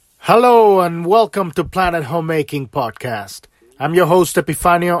Hello and welcome to Planet Homemaking Podcast. I'm your host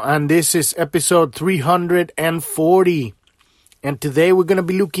Epifanio and this is episode 340. And today we're going to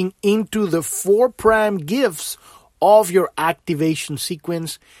be looking into the 4 prime gifts of your activation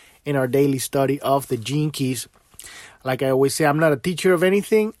sequence in our daily study of the Gene Keys. Like I always say, I'm not a teacher of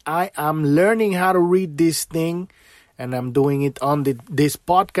anything. I am learning how to read this thing, and I'm doing it on this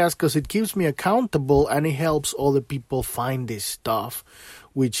podcast because it keeps me accountable and it helps other people find this stuff,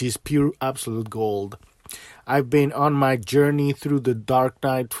 which is pure absolute gold. I've been on my journey through the dark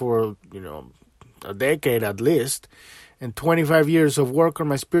night for, a decade at least, and 25 years of work on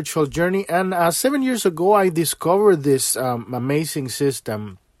my spiritual journey. And 7 years ago, I discovered this amazing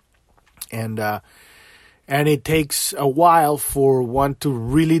system, and it takes a while for one to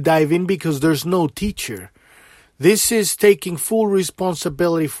really dive in because there's no teacher. This is taking full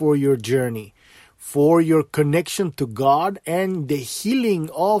responsibility for your journey, for your connection to God, and the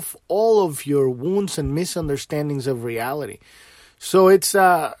healing of all of your wounds and misunderstandings of reality. So it's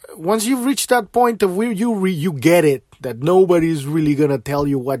once you've reached that point of where you get it, that nobody's really going to tell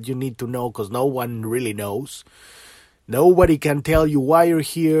you what you need to know because no one really knows. Nobody can tell you why you're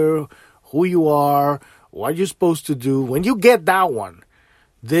here, who you are, what you're supposed to do. When you get that one,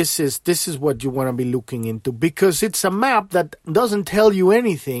 this is what you want to be looking into, because it's a map that doesn't tell you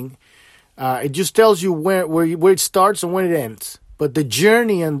anything. It just tells you where it starts and when it ends. But the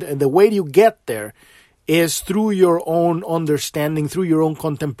journey and the way you get there is through your own understanding, through your own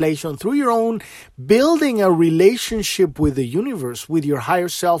contemplation, through your own building a relationship with the universe, with your higher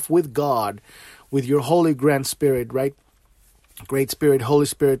self, with God, with your Holy Grand Spirit, right? Great Spirit, Holy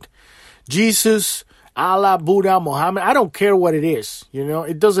Spirit, Jesus, Allah, Buddha, Muhammad. I don't care what it is.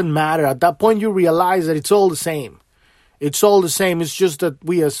 It doesn't matter. At that point, you realize that it's all the same. It's all the same. It's just that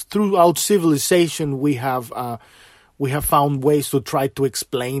throughout civilization, we have found ways to try to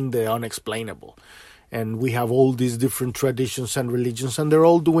explain the unexplainable. And we have all these different traditions and religions, and they're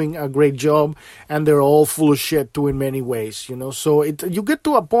all doing a great job, and they're all full of shit too in many ways, So you get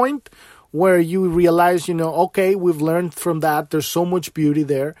to a point where you realize, okay, we've learned from that. There's so much beauty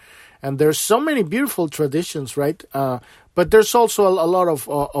there, and there's so many beautiful traditions, right? But there's also a lot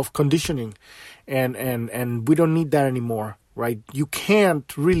of conditioning. And we don't need that anymore, right? You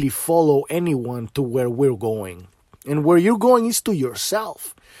can't really follow anyone to where we're going. And where you're going is to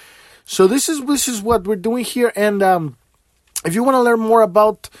yourself. So this is what we're doing here. And if you want to learn more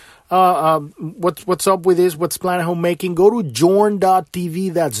about what's up with this, what's Planet Homemaking, go to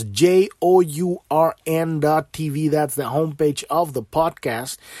journ.tv. That's JOURN.tv. That's the homepage of the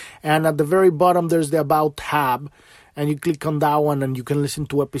podcast. And at the very bottom, there's the About tab. And you click on that one and you can listen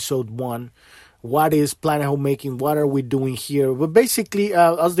to episode 1. What is Planet Homemaking? What are we doing here? But basically,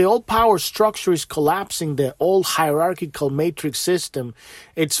 as the old power structure is collapsing, the old hierarchical matrix system,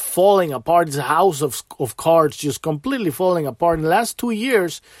 it's falling apart. It's a house of cards just completely falling apart. In the last 2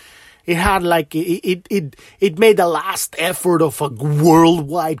 years, it had it made the last effort of a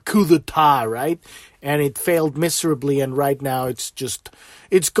worldwide coup d'etat, right? And it failed miserably. And right now, it's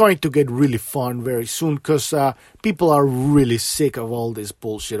going to get really fun very soon because people are really sick of all this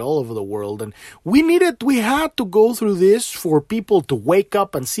bullshit all over the world. And we had to go through this for people to wake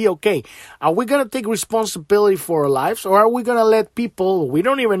up and see, okay, are we going to take responsibility for our lives, or are we going to let people, we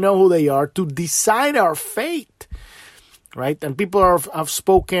don't even know who they are, to decide our fate? Right? And people have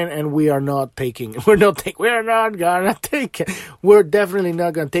spoken, and we are not taking it. We're not gonna take it. We're definitely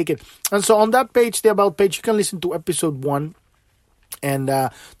not gonna take it. And so on that page, the About page, you can listen to episode 1. And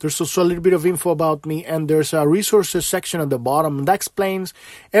there's also a little bit of info about me, and there's a resources section at the bottom, and that explains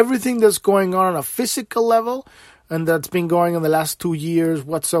everything that's going on a physical level, and that's been going on the last 2 years.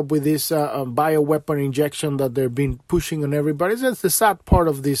 What's up with this bioweapon injection that they've been pushing on everybody? That's the sad part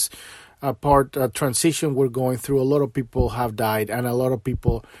of this transition we're going through. A lot of people have died, and a lot of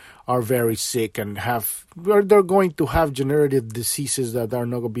people are very sick and they're going to have degenerative diseases that are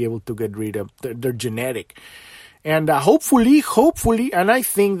not going to be able to get rid of. They're genetic. And hopefully, and I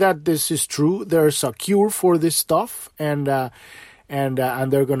think that this is true, there's a cure for this stuff, and they're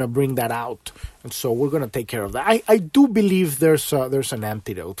going to bring that out. And so we're going to take care of that. I do believe there's an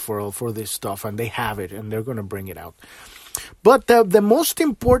antidote for this stuff, and they have it, and they're going to bring it out. But the most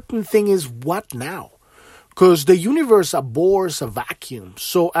important thing is what now? Because the universe abhors a vacuum.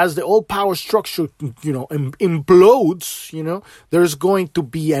 So as the old power structure, implodes, there's going to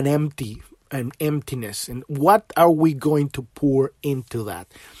be an emptiness. And what are we going to pour into that?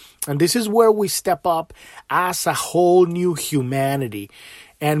 And this is where we step up as a whole new humanity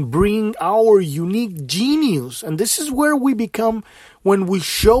and bring our unique genius. And this is where we become, when we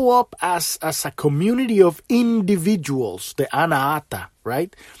show up as a community of individuals, the Anahata,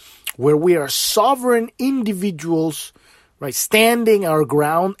 right? where we are sovereign individuals, right, standing our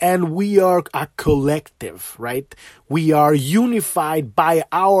ground, and we are a collective, right? We are unified by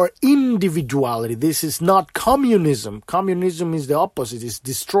our individuality. This is not communism. Communism is the opposite. It's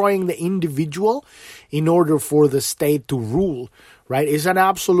destroying the individual in order for the state to rule, right? It's an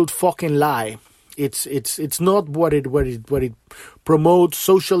absolute fucking lie. It's not what it promotes,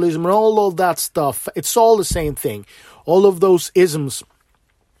 socialism and all of that stuff. It's all the same thing. All of those isms,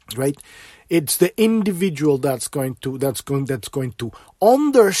 right? It's the individual that's going to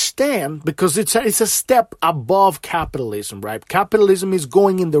understand, because it's a step above capitalism, right? Capitalism is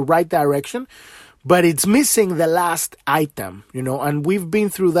going in the right direction, but it's missing the last item, and we've been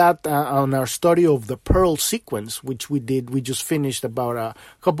through that on our study of the Pearl sequence, which we just finished about a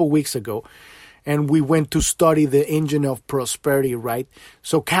couple weeks ago. And we went to study the engine of prosperity, right?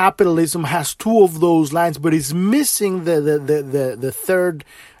 So capitalism has two of those lines, but it's missing the third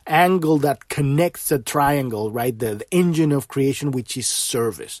angle that connects the triangle, right? The engine of creation, which is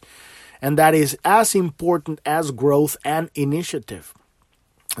service. And that is as important as growth and initiative.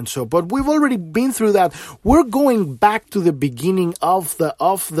 And so, but we've already been through that. We're going back to the beginning of the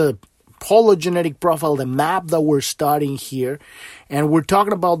hologenetic profile, the map that we're studying here, and we're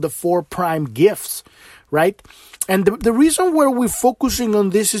talking about the 4 prime gifts, right? And the reason why we're focusing on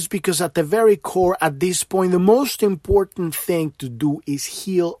this is because at the very core, at this point, the most important thing to do is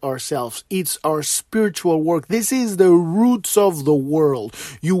heal ourselves. It's our spiritual work. This is the roots of the world.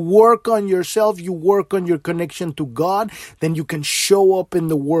 You work on yourself, you work on your connection to God, then you can show up in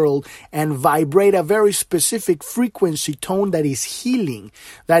the world and vibrate a very specific frequency tone that is healing,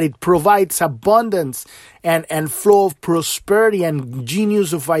 that it provides abundance and flow of prosperity and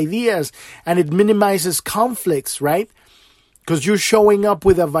genius of ideas, and it minimizes conflicts, right? Because you're showing up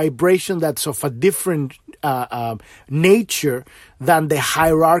with a vibration that's of a different nature than the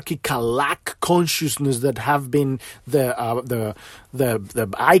hierarchical lack consciousness that have been the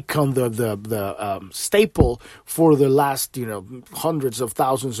icon, the staple for the last hundreds of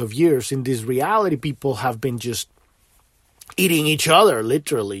thousands of years. In this reality, people have been just eating each other,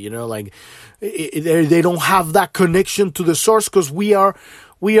 literally, they don't have that connection to the source, because we are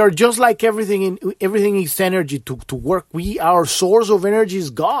just like everything is energy to work. Our source of energy is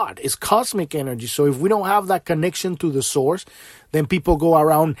God, is cosmic energy. So if we don't have that connection to the source, then people go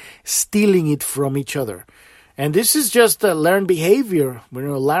around stealing it from each other. And this is just a learned behavior.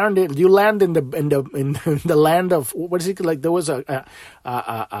 You land in the land of, what is it like? There was a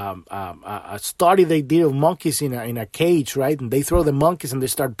study they did of monkeys in a cage, right? And they throw the monkeys and they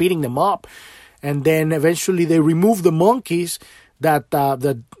start beating them up, and then eventually they remove the monkeys that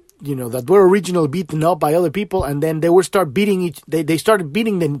were originally beaten up by other people, and then they would start beating they started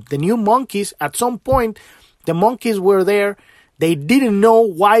beating the new monkeys. At some point, the monkeys were there. They didn't know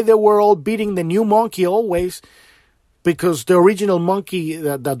why they were all beating the new monkey always, because the original monkey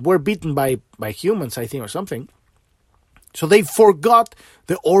that were beaten by humans, I think, or something. So they forgot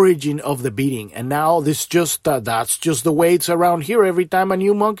the origin of the beating, and now that's just the way it's around here. Every time a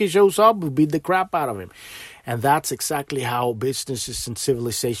new monkey shows up, we beat the crap out of him. And that's exactly how businesses and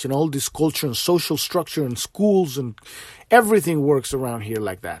civilization, all this culture and social structure and schools and everything works around here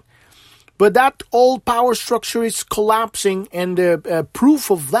like that. But that old power structure is collapsing, and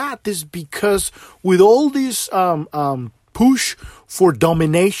proof of that is because with all this push for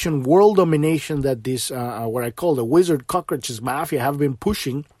domination, world domination, that this what I call the wizard cockroaches mafia have been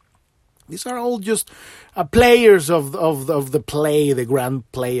pushing, these are all just players of the play, the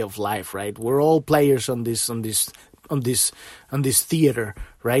grand play of life, right? We're all players on this theater,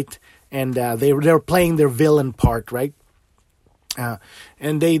 right? And they're playing their villain part, right?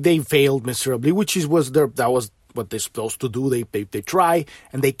 And they failed miserably, that was what they're supposed to do. They try,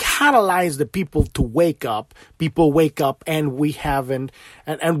 and they catalyze the people to wake up. People wake up, and we haven't,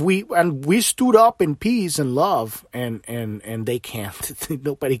 and we stood up in peace and love, and they can't.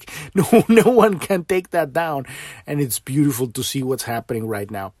 No one can take that down, and it's beautiful to see what's happening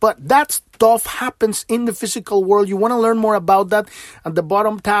right now. But that stuff happens in the physical world. You want to learn more about that? At the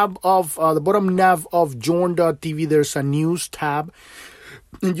bottom tab of the bottom nav of Journ.tv, there's a news tab.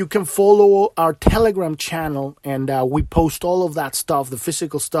 And you can follow our Telegram channel, and we post all of that stuff, the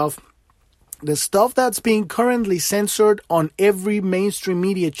physical stuff, the stuff that's being currently censored on every mainstream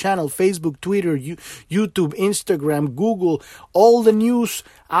media channel, Facebook, Twitter, YouTube, Instagram, Google, all the news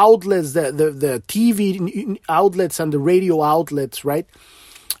outlets, the TV outlets and the radio outlets, right?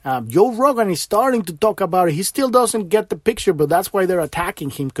 Joe Rogan is starting to talk about it. He still doesn't get the picture, but that's why they're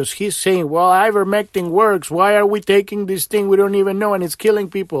attacking him, because he's saying, well, ivermectin works. Why are we taking this thing we don't even know, and it's killing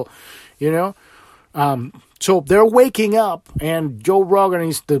people, So they're waking up, and Joe Rogan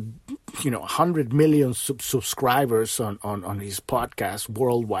is the 100 million subscribers on his podcast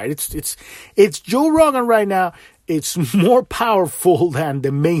worldwide. It's Joe Rogan right now. It's more powerful than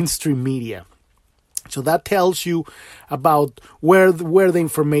the mainstream media. So that tells you about where the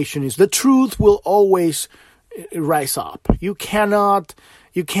information is. The truth will always rise up. You can't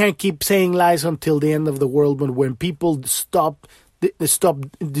keep saying lies until the end of the world when people decide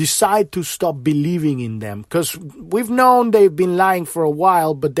to stop believing in them. Because we've known they've been lying for a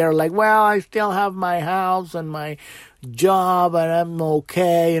while, but they're like, well, I still have my house and my job and I'm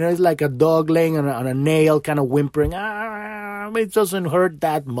okay. It's like a dog laying on a nail, kind of whimpering. It doesn't hurt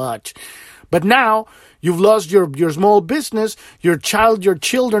that much. But now you've lost your small business. Your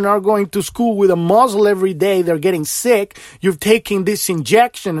children are going to school with a muzzle every day. They're getting sick. You've taken this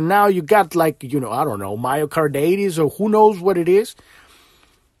injection and now you got I don't know, myocarditis or who knows what it is.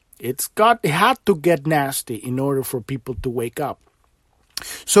 It had to get nasty in order for people to wake up.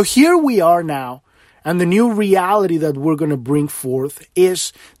 So here we are now. And the new reality that we're going to bring forth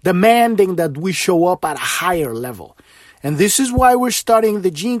is demanding that we show up at a higher level. And this is why we're studying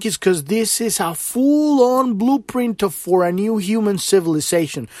the Gene Keys, because this is a full-on blueprint for a new human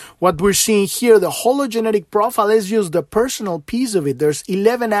civilization. What we're seeing here, the hologenetic profile, is just the personal piece of it. There's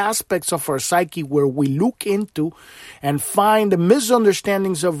 11 aspects of our psyche where we look into and find the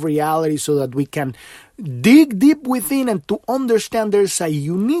misunderstandings of reality so that we can dig deep within and to understand there's a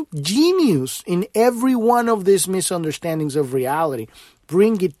unique genius in every one of these misunderstandings of reality.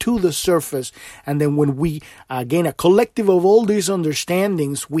 Bring it to the surface, and then when we gain a collective of all these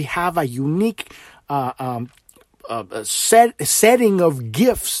understandings, we have a unique setting of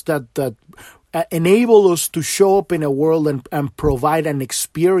gifts that enable us to show up in a world and provide an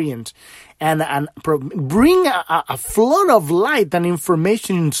experience and bring a flood of light and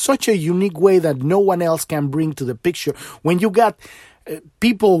information in such a unique way that no one else can bring to the picture. When you got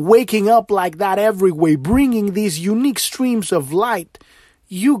people waking up like that every way, bringing these unique streams of light,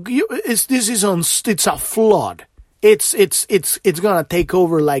 it's a flood. It's gonna take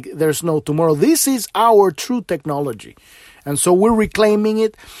over like there's no tomorrow. This is our true technology, and so we're reclaiming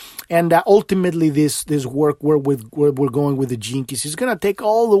it. And ultimately, this work where we're going with the Gene Keys is going to take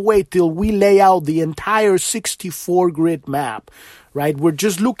all the way till we lay out the entire 64-grid map, right? We're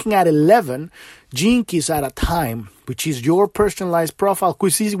just looking at 11 Gene Keys at a time, which is your personalized profile,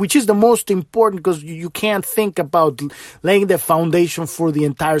 which is the most important, because you can't think about laying the foundation for the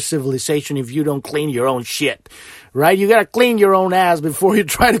entire civilization if you don't clean your own shit, right? You got to clean your own ass before you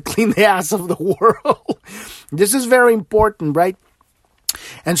try to clean the ass of the world. This is very important, right?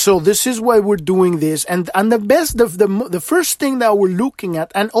 And so this is why we're doing this. And the first thing that we're looking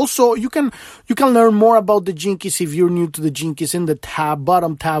at, and also you can learn more about the Gene Keys if you're new to the Gene Keys. In the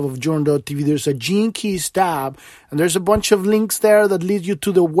bottom tab of Journ.tv, there's a Gene Keys tab, and there's a bunch of links there that lead you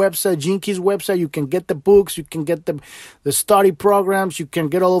to the website, Gene Keys website. You can get the books, you can get the study programs, you can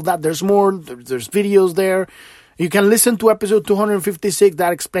get all of that. There's more, there's videos there. You can listen to episode 256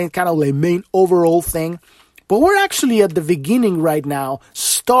 that explains kind of the main overall thing. But we're actually at the beginning right now,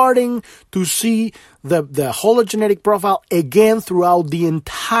 starting to see the hologenetic profile again throughout the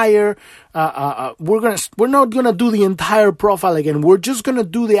entire. We're not gonna do the entire profile again. We're just gonna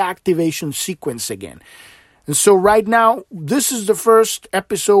do the activation sequence again. And so right now, this is the first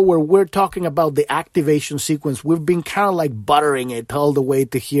episode where we're talking about the activation sequence. We've been kind of like buttering it all the way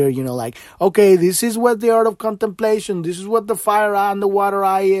to here, okay, this is what the art of contemplation, this is what the fire eye and the water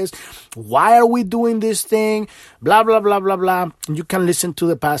eye is. Why are we doing this thing? Blah, blah, blah, blah, blah. And you can listen to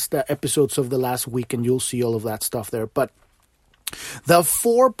the past episodes of the last week and you'll see all of that stuff there. But the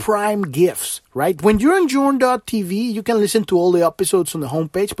 4 prime gifts, right? When you're on Journ.tv, you can listen to all the episodes on the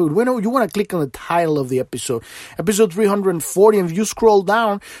homepage, but when you want to click on the title of the episode 340, and if you scroll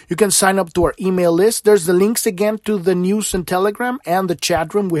down, you can sign up to our email list. There's the links again to the news and Telegram and the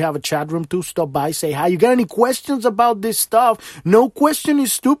chat room. We have a chat room too. Stop by, say hi. You got any questions about this stuff? No question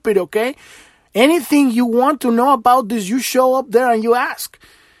is stupid, okay? Anything you want to know about this, you show up there and you ask.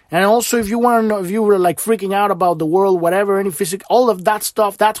 And also, if you want to know, if you were like freaking out about the world, whatever, any physics, all of that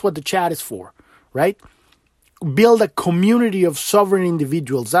stuff, that's what the chat is for, right? Build a community of sovereign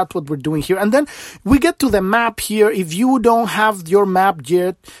individuals. That's what we're doing here. And then we get to the map here. If you don't have your map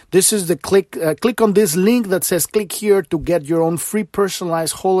yet, this is the click on this link that says click here to get your own free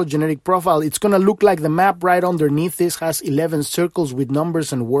personalized hologenetic profile. It's going to look like the map right underneath. This has 11 circles with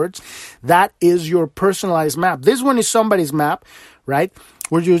numbers and words. That is your personalized map. This one is somebody's map, right?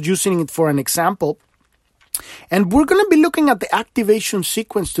 We're just using it for an example. And we're going to be looking at the activation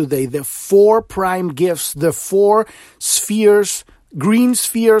sequence today, the 4 prime gifts, the 4 spheres green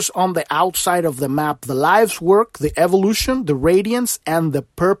spheres on the outside of the map: the life's work, the evolution, the radiance, and the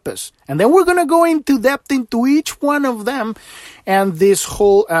purpose. And then we're going to go into depth into each one of them. And this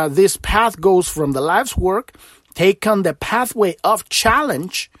whole, this path goes from the life's work, take on the pathway of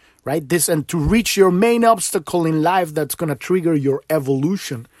challenge, right? This, and to reach your main obstacle in life that's going to trigger your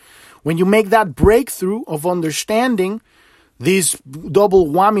evolution. When you make that breakthrough of understanding this double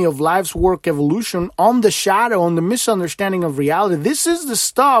whammy of life's work, evolution, on the shadow, on the misunderstanding of reality, this is the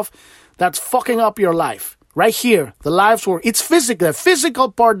stuff that's fucking up your life. Right here, the life's work. It's physical, the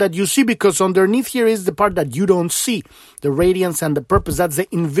physical part that you see, because underneath here is the part that you don't see. The radiance and the purpose, that's the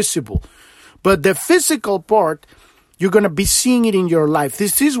invisible. But the physical part, you're going to be seeing it in your life.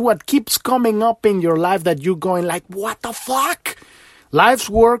 This is what keeps coming up in your life that you're going like, what the fuck? Life's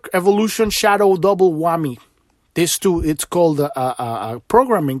work, evolution, shadow, double whammy. These two, it's called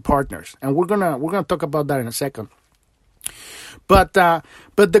programming partners, and we're gonna talk about that in a second. But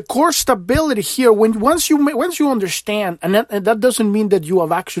the core stability here, once you understand, and that doesn't mean that you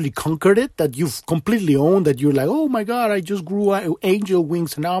have actually conquered it, that you've completely owned, that you're like, oh my God, I just grew angel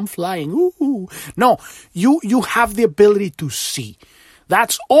wings and now I'm flying. Ooh. No, you have the ability to see.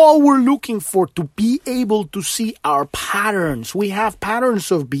 That's all we're looking for, to be able to see our patterns. We have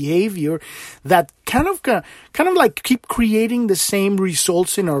patterns of behavior that kind of like keep creating the same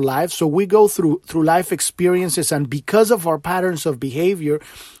results in our lives. So we go through life experiences, and because of our patterns of behavior,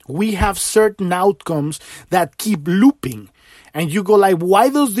 we have certain outcomes that keep looping. And you go like, why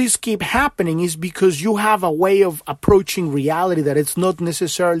does this keep happening? Is because you have a way of approaching reality that it's not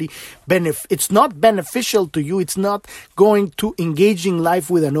necessarily it's not beneficial to you. It's not going to engaging life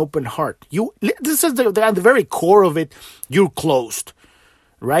with an open heart. This is at the very core of it. You're closed,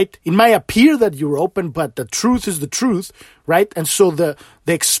 right? It might appear that you're open, but the truth is the truth, right? And so the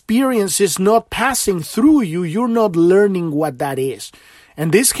experience is not passing through you. You're not learning what that is.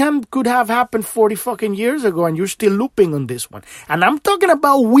 And this could have happened 40 fucking years ago, and you're still looping on this one. And I'm talking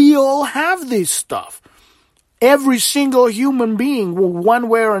about, we all have this stuff. Every single human being, one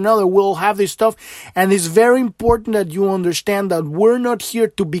way or another, will have this stuff. And it's very important that you understand that we're not here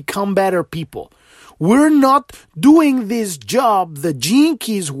to become better people. We're not doing this job, the Gene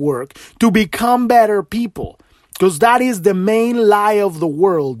Keys work, to become better people. Because that is the main lie of the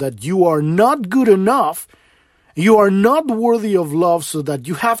world, that you are not good enough. You are not worthy of love, so that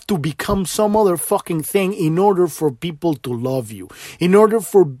you have to become some other fucking thing in order for people to love you, in order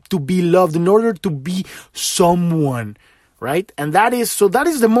to be loved, in order to be someone, right? And that is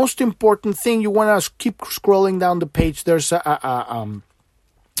the most important thing. You want to keep scrolling down the page. There's a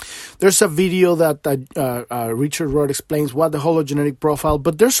video that Richard Rudd explains what the hologenetic profile,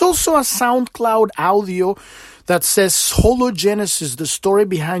 but there's also a SoundCloud audio that says Hologenesis, the story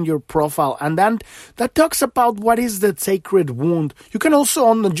behind your profile. And then that talks about what is the sacred wound. You can also,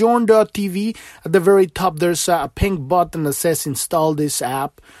 on the Journ.tv, at the very top, there's a pink button that says install this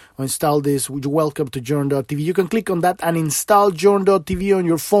app, or install this, welcome to Journ.tv. You can click on that and install Journ.tv on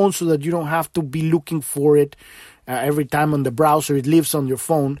your phone, so that you don't have to be looking for it every time on the browser. It lives on your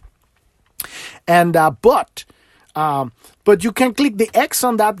phone. And but you can click the X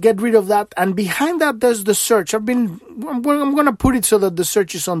on that, get rid of that, and behind that there's the search. I'm going to put it so that the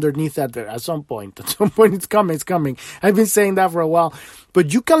search is underneath that there at some point. At some point it's coming. I've been saying that for a while.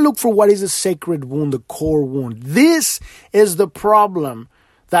 But you can look for what is a sacred wound, the core wound. This is the problem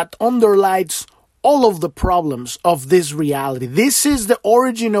that underlies all of the problems of this reality. This is the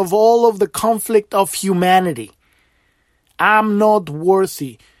origin of all of the conflict of humanity. I'm not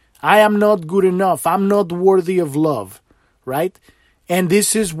worthy. I am not good enough. I'm not worthy of love, right? And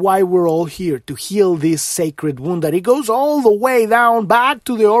this is why we're all here, to heal this sacred wound, that it goes all the way down back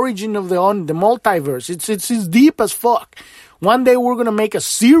to the origin of the multiverse. It's deep as fuck. One day we're going to make a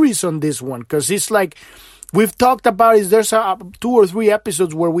series on this one, because it's like we've talked about it. There's 2 or 3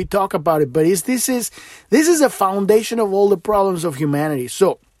 episodes where we talk about it, but this is a foundation of all the problems of humanity.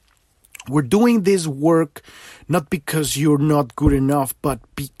 So we're doing this work not because you're not good enough, but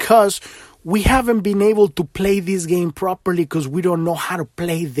because we haven't been able to play this game properly, because we don't know how to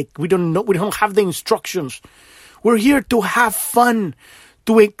play we don't have the instructions. We're here to have fun,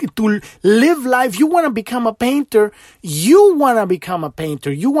 to live life. You want to become a painter. You want to become a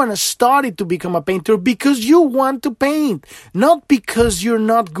painter. You want to study to become a painter because you want to paint, not because you're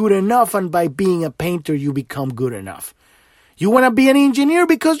not good enough, and by being a painter you become good enough. You want to be an engineer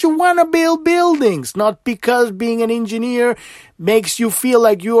because you want to build buildings, not because being an engineer makes you feel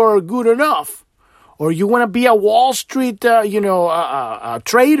like you are good enough. Or you want to be a Wall Street, a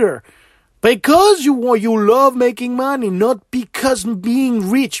trader because you love making money, not because being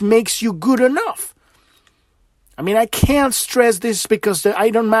rich makes you good enough. I mean, I can't stress this because I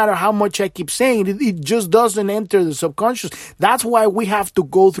don't matter how much I keep saying it, it just doesn't enter the subconscious. That's why we have to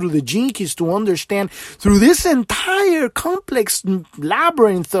go through the Gene Keys to understand through this entire complex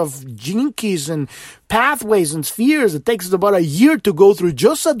labyrinth of Gene Keys and pathways and spheres. It takes about a year to go through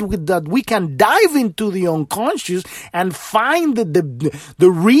just so that we can dive into the unconscious and find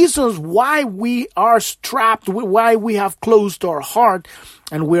the reasons why we are trapped, why we have closed our heart,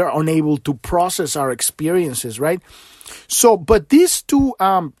 and we're unable to process our experiences, right? So, but these two,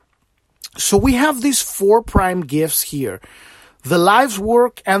 so we have these 4 prime gifts here. The life's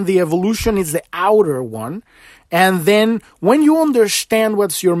work and the evolution is the outer one. And then when you understand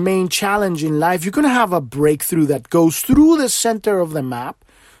what's your main challenge in life, you're going to have a breakthrough that goes through the center of the map,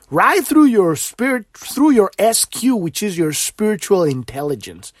 right through your spirit, through your SQ, which is your spiritual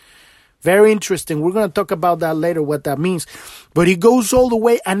intelligence. Very interesting. We're going to talk about that later, what that means. But it goes all the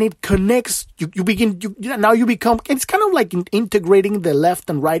way and it connects. Now you become, it's kind of like integrating the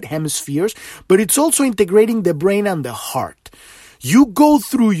left and right hemispheres, but it's also integrating the brain and the heart. You go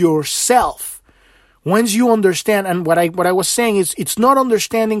through yourself. Once you understand, and what I was saying is, it's not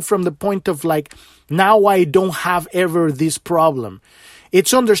understanding from the point of like, now I don't have ever this problem.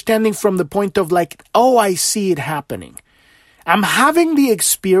 It's understanding from the point of like, oh, I see it happening. I'm having the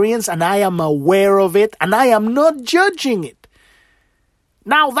experience and I am aware of it and I am not judging it.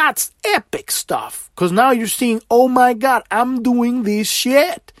 Now that's epic stuff. Because now you're seeing, oh my God, I'm doing this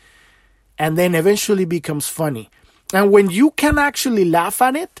shit. And then eventually becomes funny. And when you can actually laugh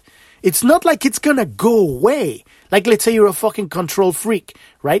at it, it's not like it's gonna go away. Like, let's say you're a fucking control freak,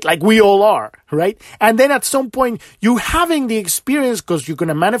 right? Like we all are, right? And then at some point, you having the experience because you're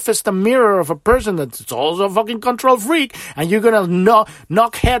gonna manifest a mirror of a person that's also a fucking control freak, and you're gonna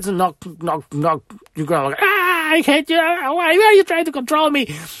knock heads and knock. You're gonna like, I hate you. Why are you trying to control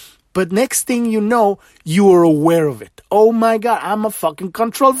me? But next thing you know, you are aware of it. Oh my God, I'm a fucking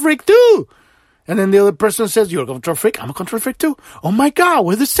control freak too. And then the other person says, you're a control freak. I'm a control freak too. Oh my God,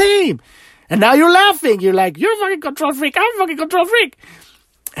 we're the same. And now you're laughing. You're like, you're a fucking control freak. I'm a fucking control freak.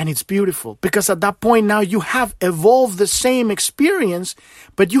 And it's beautiful because at that point now you have evolved the same experience,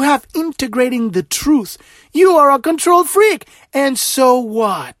 but you have integrating the truth. You are a control freak. And so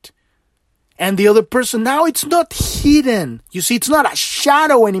what? And the other person, now it's not hidden. You see, it's not a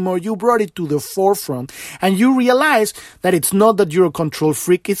shadow anymore. You brought it to the forefront. And you realize that it's not that you're a control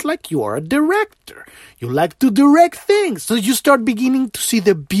freak. It's like you are a director. You like to direct things. So you start beginning to see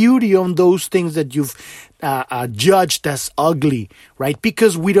the beauty on those things that you've judged as ugly, right?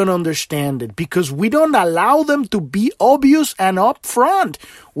 Because we don't understand it. Because we don't allow them to be obvious and upfront.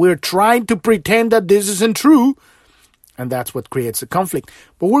 We're trying to pretend that this isn't true. And that's what creates a conflict.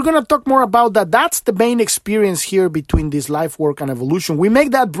 But we're going to talk more about that. That's the main experience here between this life work and evolution. We make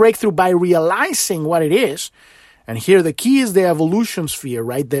that breakthrough by realizing what it is. And here the key is the evolution sphere,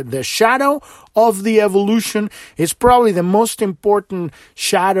 right? The shadow of the evolution is probably the most important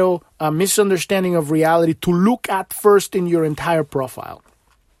shadow, misunderstanding of reality to look at first in your entire profile.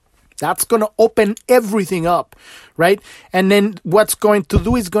 That's going to open everything up, right? And then what's going to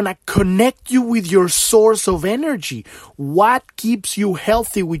do is going to connect you with your source of energy. What keeps you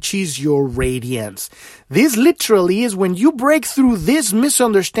healthy, which is your radiance. This literally is when you break through this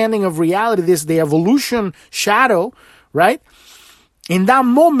misunderstanding of reality, the evolution shadow, right? In that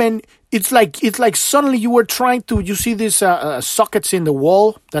moment, it's like suddenly you were trying to, you see these sockets in the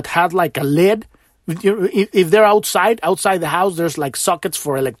wall that had like a lid. If they're outside the house, there's like sockets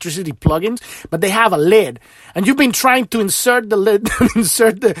for electricity plugins, but they have a lid. And you've been trying to insert the lid,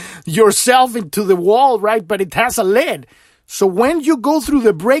 yourself into the wall, right? But it has a lid. So when you go through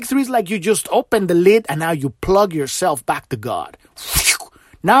the breakthrough, it's like you just open the lid and now you plug yourself back to God.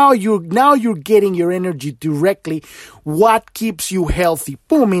 Now you're getting your energy directly. What keeps you healthy?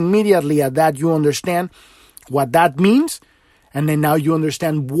 Boom, immediately at that you understand what that means. And then now you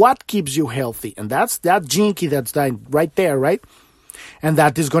understand what keeps you healthy. And that's that Gene Key that's right there, right? And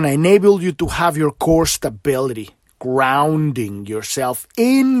that is going to enable you to have your core stability, grounding yourself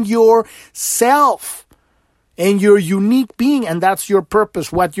in yourself, in your unique being. And that's your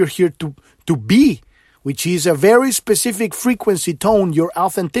purpose, what you're here to be, which is a very specific frequency tone, your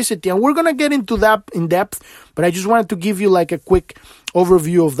authenticity. And we're going to get into that in depth, but I just wanted to give you like a quick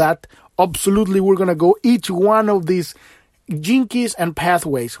overview of that. Absolutely, we're going to go each one of these Gene Keys and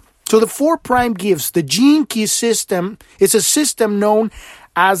pathways. So the 4 prime gifts, the Gene Key system is a system known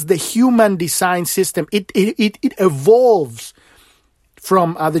as the human design system. It evolves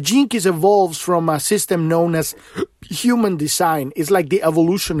from, the Gene Keys evolves from a system known as human design. It's like the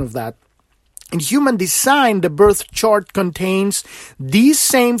evolution of that. In human design, the birth chart contains these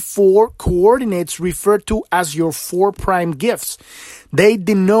same 4 coordinates referred to as your 4 prime gifts. They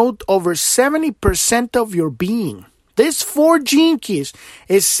denote over 70% of your being. This 4 gene keys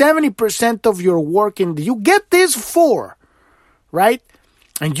is 70% of your work. You get this 4, right?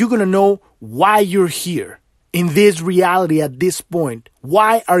 And you're going to know why you're here in this reality at this point.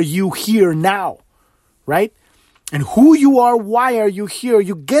 Why are you here now, right? And who you are, why are you here?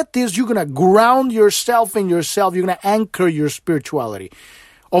 You get this, you're going to ground yourself in yourself. You're going to anchor your spirituality.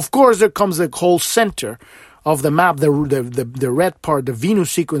 Of course, there comes the whole center of the map, the red part, the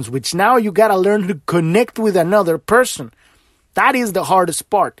Venus sequence, which now you got to learn to connect with another person. That is the hardest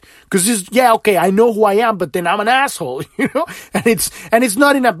part. Because okay, I know who I am, but then I'm an asshole, And it's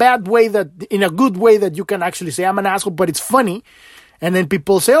not in a bad way, in a good way that you can actually say I'm an asshole, but it's funny. And then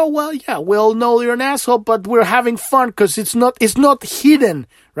people say, oh, well, yeah, we all know you're an asshole, but we're having fun because it's not hidden,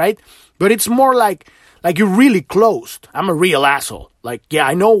 right? But it's more like you're really closed. I'm a real asshole. Like, yeah,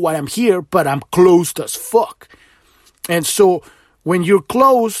 I know why I'm here, but I'm closed as fuck. And so when you're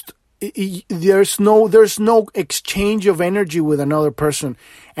closed, there's no exchange of energy with another person.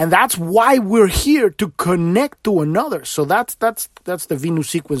 And that's why we're here, to connect to another. So that's the Venus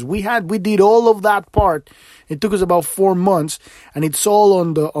sequence. We did all of that part. It took us about 4 months, and it's all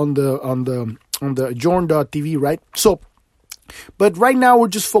on the Journ.tv, right? So, but right now we're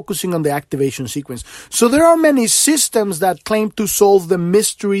just focusing on the activation sequence. So there are many systems that claim to solve the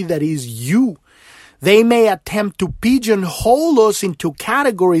mystery that is you. They may attempt to pigeonhole us into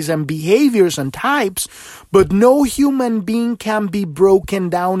categories and behaviors and types, but no human being can be broken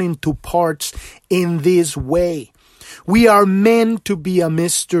down into parts in this way. We are meant to be a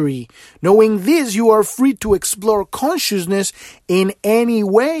mystery. Knowing this, you are free to explore consciousness in any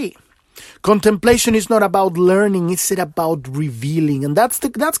way. Contemplation is not about learning, it's about revealing. And that's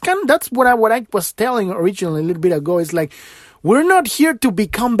what I was telling originally a little bit ago. It's like, we're not here to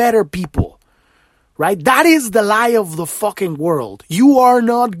become better people. Right? That is the lie of the fucking world. You are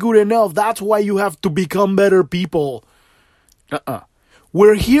not good enough. That's why you have to become better people.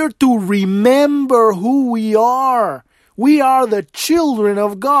 We're here to remember who we are. We are the children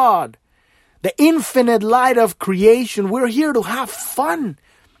of God. The infinite light of creation. We're here to have fun.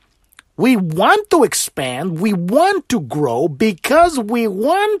 We want to expand. We want to grow because we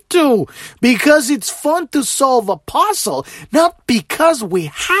want to. Because it's fun to solve a puzzle. Not because we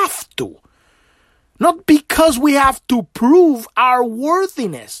have to. Not because we have to prove our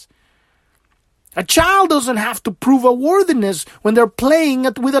worthiness. A child doesn't have to prove a worthiness when they're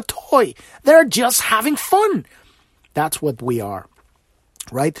playing with a toy. They're just having fun. That's what we are,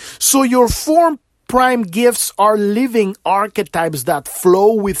 right? So your 4 prime gifts are living archetypes that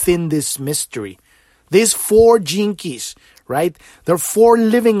flow within this mystery. These 4 gene keys, right? They're 4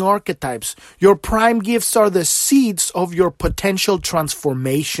 living archetypes. Your prime gifts are the seeds of your potential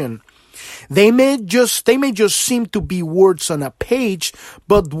transformation. They may just seem to be words on a page,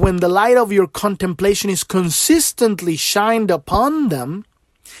 but when the light of your contemplation is consistently shined upon them,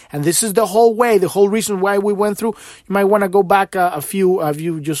 and this is the whole reason why we went through, you might want to go back a few, if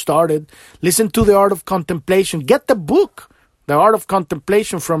you just started, listen to The Art of Contemplation, get the book, The Art of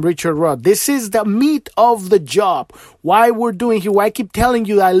Contemplation from Richard Rudd. This is the meat of the job. Why we're doing here, why I keep telling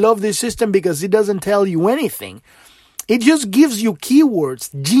you I love this system, because it doesn't tell you anything. It just gives you keywords,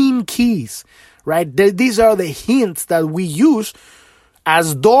 gene keys, right? These are the hints that we use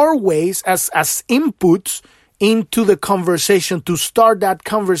as doorways, as inputs into the conversation, to start that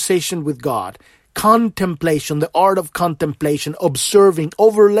conversation with God. Contemplation, the art of contemplation, observing,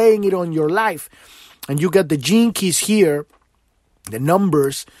 overlaying it on your life. And you get the gene keys here, the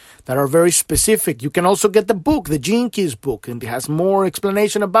numbers that are very specific. You can also get the book, the Gene Keys book, and it has more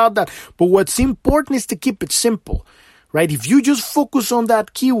explanation about that. But what's important is to keep it simple. Right? If you just focus on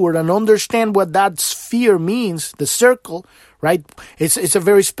that keyword and understand what that sphere means, the circle, right? It's a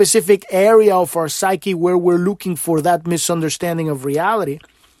very specific area of our psyche where we're looking for that misunderstanding of reality,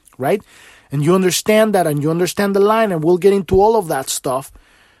 right? And you understand that, and you understand the line, and we'll get into all of that stuff.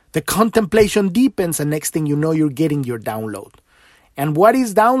 The contemplation deepens, and next thing you know, you're getting your download. And what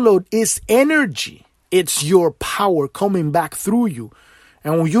is download? Is energy. It's your power coming back through you.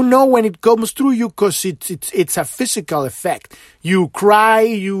 And you know when it comes through you, because it's a physical effect. You cry,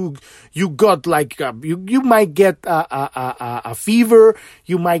 you got like you might get a fever,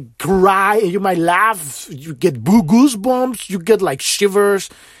 you might cry, you might laugh, you get goosebumps, you get like shivers.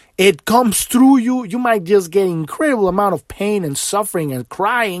 It comes through you. You might just get incredible amount of pain and suffering and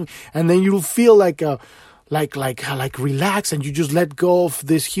crying, and then you'll feel like relax, and you just let go of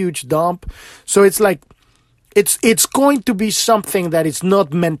this huge dump. So it's like. It's going to be something that is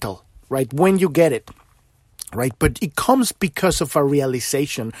not mental. right? When you get it, right? But it comes because of a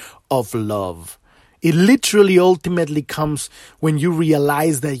realization of love. It literally ultimately comes when you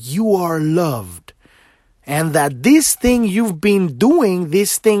realize that you are loved. And that this thing you've been doing,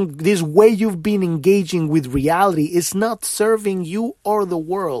 this way you've been engaging with reality is not serving you or the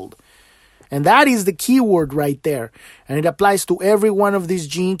world. And that is the key word right there. And it applies to every one of these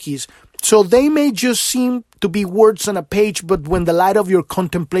gene keys. So they may just seem to be words on a page, but when the light of your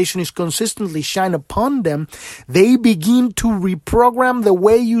contemplation is consistently shine upon them, they begin to reprogram the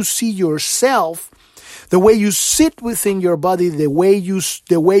way you see yourself, the way you sit within your body, the way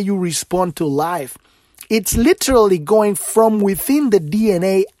you respond to life. It's literally going from within the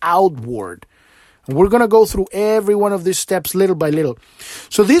DNA outward. And we're going to go through every one of these steps little by little.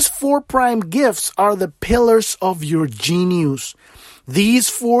 So these 4 prime gifts are the pillars of your genius. These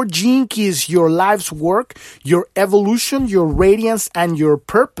 4 gene keys, your life's work, your evolution, your radiance, and your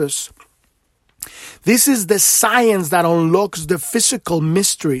purpose. This is the science that unlocks the physical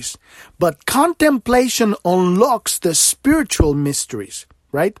mysteries. But contemplation unlocks the spiritual mysteries,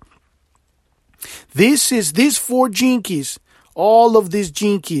 right? These 4 gene keys, all of these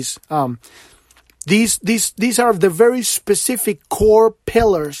gene keys, these are the very specific core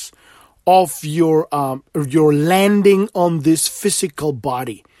pillars of your landing on this physical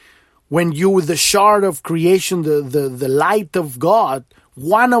body. When you, with the shard of creation, the light of God,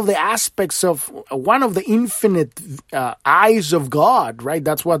 one of the aspects of one of the infinite eyes of God, right?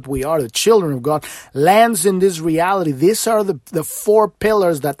 That's what we are, the children of God, lands in this reality. These are the 4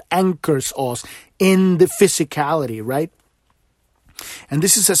 pillars that anchors us in the physicality, right? And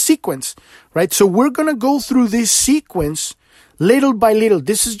this is a sequence, right? So we're going to go through this sequence little by little.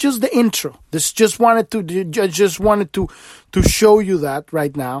 This is just the intro. Just wanted to show you that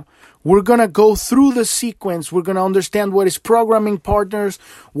right now. We're going to go through the sequence. We're going to understand what is programming partners,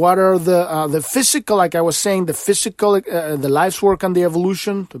 what are the physical, like I was saying, the physical, the life's work and the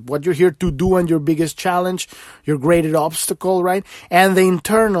evolution, what you're here to do and your biggest challenge, your greatest obstacle, right? And the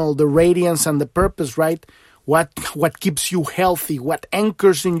internal, the radiance and the purpose, right? What keeps you healthy, what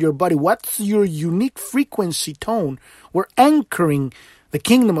anchors in your body, what's your unique frequency tone. We're anchoring the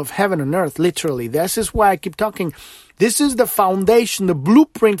kingdom of heaven and earth, literally. This is why I keep talking. This is the foundation, the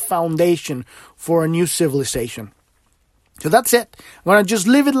blueprint foundation for a new civilization. So that's it. I'm going to just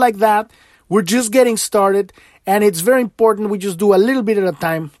leave it like that. We're just getting started. And it's very important we just do a little bit at a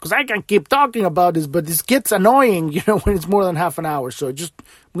time. Because I can keep talking about this, but this gets annoying, when it's more than half an hour. So I'm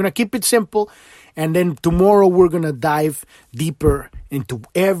going to keep it simple. And then tomorrow we're going to dive deeper into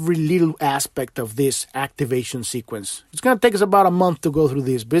every little aspect of this activation sequence. It's going to take us about a month to go through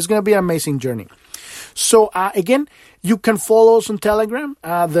this, but it's going to be an amazing journey. So again, you can follow us on Telegram.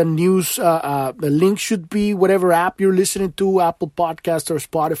 The link should be whatever app you're listening to, Apple Podcast or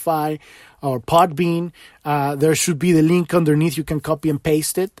Spotify or Podbean. There should be the link underneath. You can copy and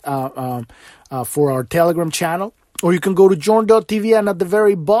paste it for our Telegram channel. Or you can go to journ.tv and at the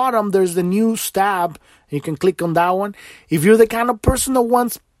very bottom, there's the news tab. You can click on that one. If you're the kind of person that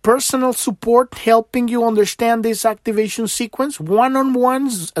wants personal support, helping you understand this activation sequence,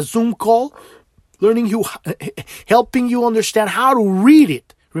 one-on-ones, a Zoom call, helping you understand how to read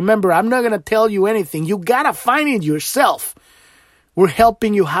it. Remember, I'm not going to tell you anything. You got to find it yourself. We're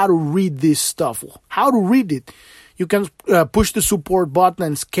helping you how to read this stuff, how to read it. You can push the support button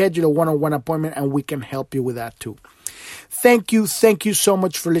and schedule a one-on-one appointment, and we can help you with that too. Thank you so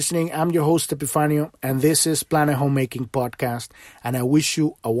much for listening. I'm your host, Epifanio, and this is Planet Homemaking Podcast, and I wish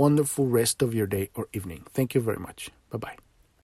you a wonderful rest of your day or evening. Thank you very much. Bye-bye.